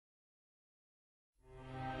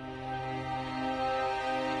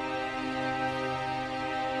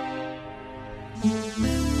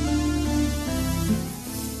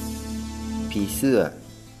ผีเสื้อ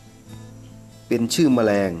เป็นชื่อแม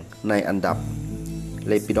ลงในอันดับเ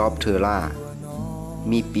ลปิดอปเทอร่า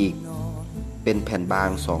มีปีกเป็นแผ่นบาง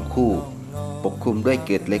สองคู่ปกคลุมด้วยเ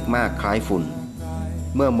กล็ดเล็กมากคล้ายฝุ่น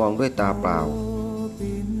เมื่อมองด้วยตาเปล่า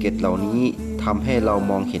เกล็ดเหล่านี้ทำให้เรา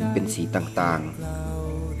มองเห็นเป็นสีต่าง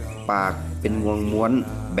ๆปากเป็นงวงม้วน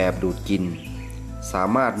แบบดูดกินสา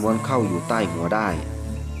มารถม้วนเข้าอยู่ใต้หัวได้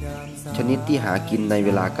ชนิดที่หากินในเว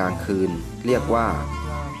ลากลางคืนเรียกว่า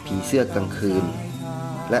ผีเสื้อกลางคืน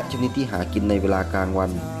และชนิดที่หากินในเวลากลางวั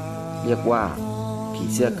นเรียกว่าผี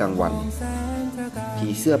เสื้อกลางวันผี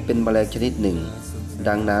เสื้อเป็นแมลงชนิดหนึ่ง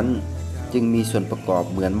ดังนั้นจึงมีส่วนประกอบ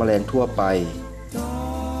เหมือนแมลงทั่วไป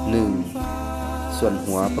 1. ส่วน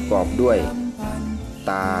หัวประกอบด้วย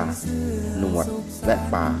ตาหนวดและ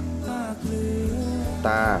ปากต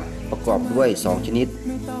าประกอบด้วย2ชนิด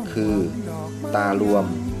คือตารวม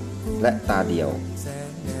และตาเดี่ยว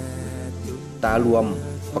ตารวม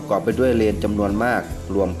ประกอบไปด้วยเลนส์จำนวนมาก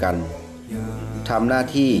รวมกันทำหน้า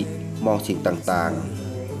ที่มองสิ่งต่าง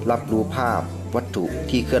ๆรับรู้ภาพวัตถุ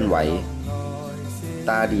ที่เคลื่อนไหว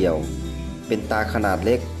ตาเดี่ยวเป็นตาขนาดเ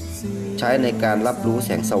ล็กใช้ในการรับรู้แส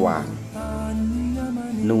งสว่าง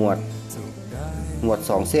หนวด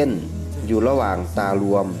2 เส้นอยู่ระหว่างตาร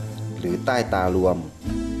วมหรือใต้ตารวม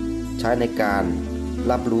ใช้ในการ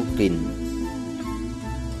รับรู้กลิ่น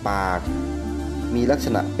ปากมีลักษ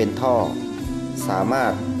ณะเป็นท่อสามาร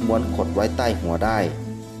ถม้วนขดไว้ใต้หัวได้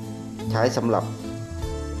ใช้สำหรับ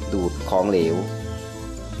ดูดของเหลว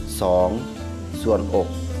 2. ส่วนอก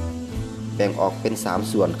แบ่งออกเป็น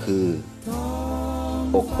3ส่วนคือ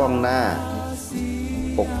อกกล้องหน้า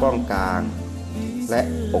อกกล้องกลางและ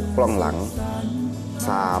อกกล้องหลัง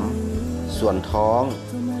 3. ส่วนท้อง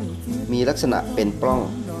มีลักษณะเป็นปล้อง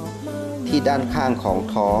ที่ด้านข้างของ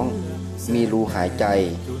ท้องมีรูหายใจ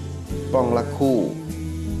ปล้องละคู่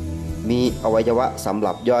มีอวัยวะสำห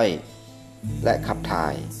รับย่อยและขับถ่า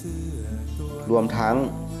ยรวมทั้ง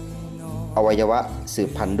อวัยวะสืบ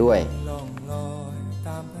พันธุ์ด้วย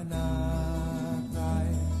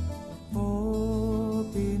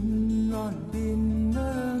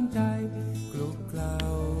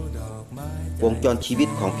วงจรชีวิต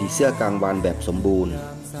ของผีเสื้อกลางวันแบบสมบูรณ์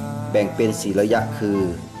แบ่งเป็น4ระยะคือ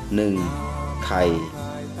 1. ไข่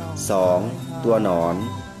 2. ตัวหนอน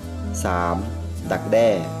 3. ดักแด้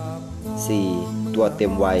 4. ตัวเต็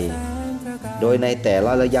มวัยโดยในแต่ล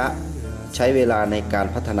ะระยะใช้เวลาในการ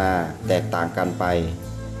พัฒนาแตกต่างกันไป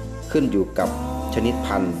ขึ้นอยู่กับชนิด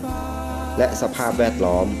พันธุ์และสภาพแวด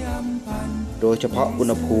ล้อมโดยเฉพาะอุณ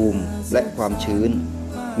หภูมิและความชื้น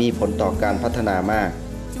มีผลต่อการพัฒนามาก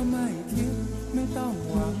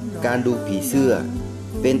การดูผีเสื้อ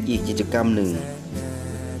เป็นอีกกิจกรรมหนึ่ง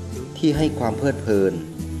ที่ให้ความเพลิดเพลิน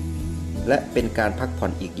และเป็นการพักผ่อ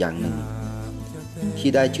นอีกอย่างหนึ่งที่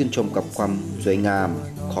ได้ชื่นชมกับความสวยงาม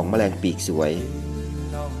ของแมลงปีกสวย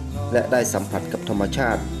และได้สัมผัสกับธรรมชา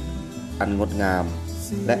ติอันงดงาม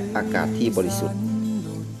และอากาศที่บริสุทธิ์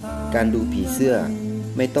การดูผีเสื้อ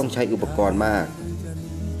ไม่ต้องใช้อุปกรณ์มาก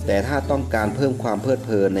แต่ถ้าต้องการเพิ่มความเพลิดเพ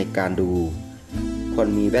ลินในการดูควร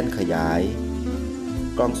มีแว่นขยาย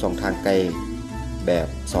กล้องส่องทางไกลแบบ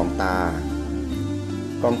2 ตา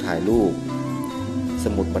กล้องถ่ายรูปส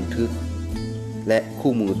มุดบันทึกและ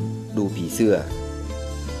คู่มือดูผีเสื้อ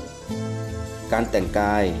การแต่งก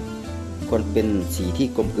ายควรเป็นสีที่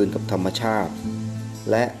กลมกลืนกับธรรมชาติ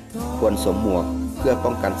และควรสวมหมวกเพื่อป้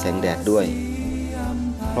องกันแสงแดดด้วย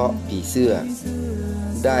เพราะผีเสื้อ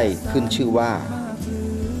ได้ขึ้นชื่อว่า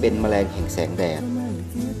เป็นแมลงแห่งแสงแดด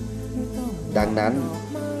ดังนั้น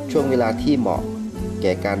ช่วงเวลาที่เหมาะแ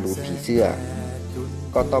ก่การดูผีเสื้อ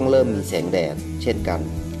ก็ต้องเริ่มมีแสงแดดเช่นกัน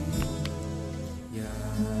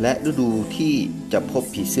และฤดูที่จะพบ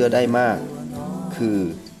ผีเสื้อได้มากคือ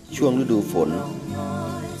ช่วงฤดูฝน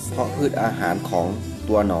เพราะพืชอาหารของ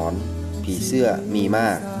ตัวหนอนผีเสื้อมีม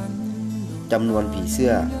ากจำนวนผีเสื้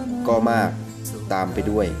อก็มากตามไป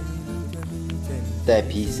ด้วยแต่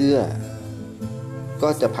ผีเสื้อก็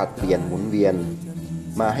จะผลัดเปลี่ยนหมุนเวียน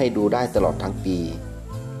มาให้ดูได้ตลอดทั้งปี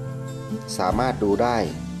สามารถดูได้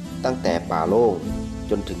ตั้งแต่ป่าโล่ง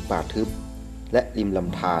จนถึงป่าทึบและริมล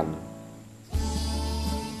ำธาร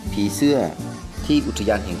ผีเสื้อที่อุท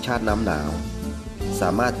ยานแห่งชาติน้ำหนาวสา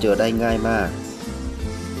มารถเจอได้ง่ายมาก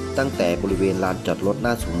ตั้งแต่บริเวณลานจอดรถหน้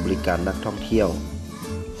าศูนย์บริการนักท่องเที่ยว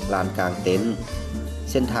ลานกลางเต็นท์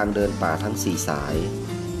เส้นทางเดินป่าทั้ง4 สาย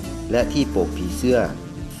และที่โปกผีเสื้อ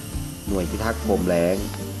หน่วยพิทักษ์พรมแล้ง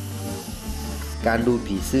การดู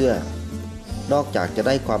ผีเสื้อนอกจากจะไ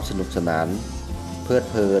ด้ความสนุกสนานเพลิด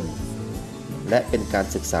เพลินและเป็นการ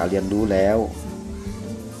ศึกษาเรียนรู้แล้ว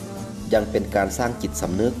ยังเป็นการสร้างจิตส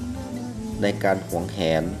ำนึกในการหวงแห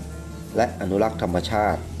นและอนุรักษ์ธรรมชา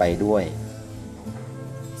ติไปด้วย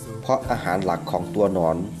เพราะอาหารหลักของตัวหนอ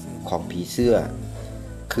นของผีเสื้อ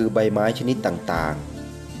คือใบไม้ชนิดต่าง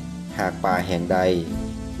ๆหากป่าแห่งใด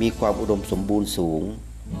มีความอุดมสมบูรณ์สูง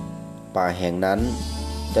ป่าแห่งนั้น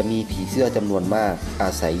จะมีผีเสื้อจำนวนมากอา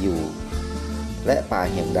ศัยอยู่และป่า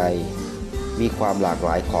แห่งใดมีความหลากหล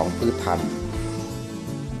ายของพืชพันธุ์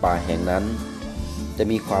ป่าแห่งนั้นจะ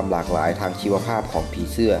มีความหลากหลายทางชีวภาพของผี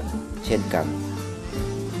เสื้อเช่นกัน